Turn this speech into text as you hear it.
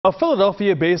A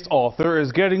Philadelphia-based author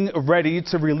is getting ready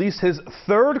to release his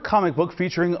third comic book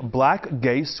featuring black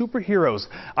gay superheroes.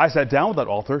 I sat down with that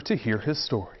author to hear his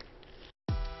story.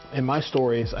 In my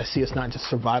stories, I see us not just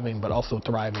surviving, but also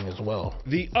thriving as well.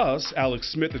 The us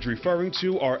Alex Smith is referring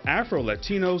to are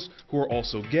Afro-Latinos who are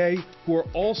also gay, who are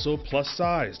also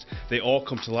plus-sized. They all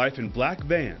come to life in Black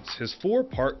Vans, his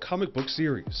 4-part comic book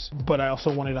series. But I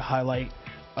also wanted to highlight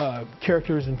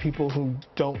characters and people who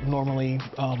don't normally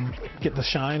get the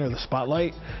shine or the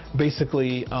spotlight.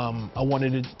 Basically, I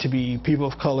wanted it to be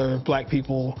people of color, black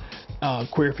people,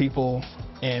 queer people,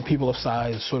 and people of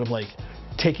size, sort of like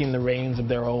taking the reins of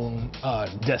their own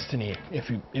destiny, if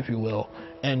you will,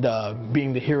 and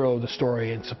being the hero of the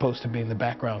story and supposed to be the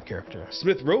background character.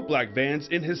 Smith wrote Black Vans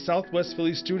in his Southwest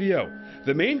Philly studio.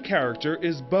 The main character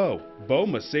is Bo. Bo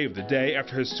must save the day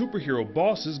after his superhero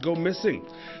bosses go missing.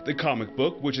 The comic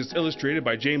book, which is illustrated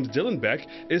by James Dillenbeck,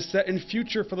 is set in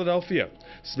future Philadelphia.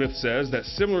 Smith says that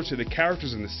similar to the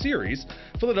characters in the series,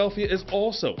 Philadelphia is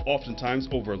also oftentimes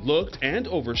overlooked and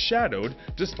overshadowed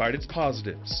despite its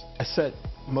positives. I set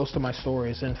most of my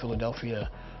stories in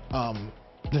Philadelphia.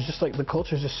 There's just like the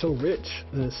culture is just so rich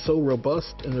and it's so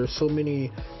robust, and there's so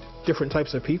many different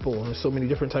types of people and there's so many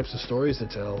different types of stories to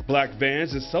tell. Black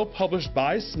Vans is self-published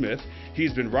by Smith.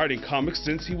 He's been writing comics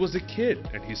since he was a kid,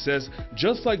 and he says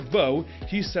just like Bo,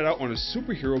 he set out on a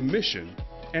superhero mission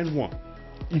and won.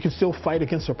 You can still fight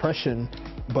against oppression,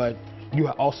 but you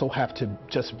also have to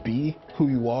just be who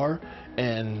you are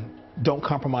and don't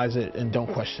compromise it and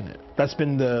don't question it. That's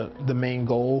been the main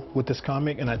goal with this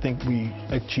comic, and I think we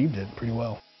achieved it pretty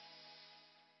well.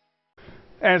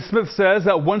 And Smith says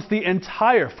that once the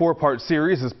entire 4-part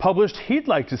series is published, he'd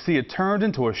like to see it turned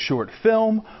into a short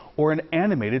film or an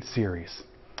animated series.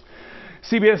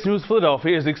 CBS News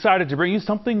Philadelphia is excited to bring you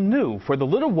something new for the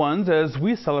little ones as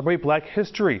we celebrate Black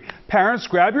history. Parents,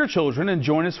 grab your children and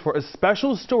join us for a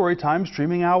special Storytime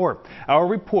streaming hour. Our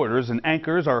reporters and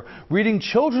anchors are reading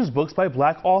children's books by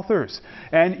Black authors,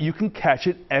 and you can catch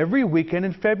it every weekend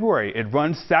in February. It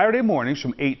runs Saturday mornings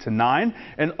from 8 to 9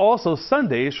 and also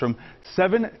Sundays from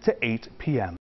 7 to 8 p.m.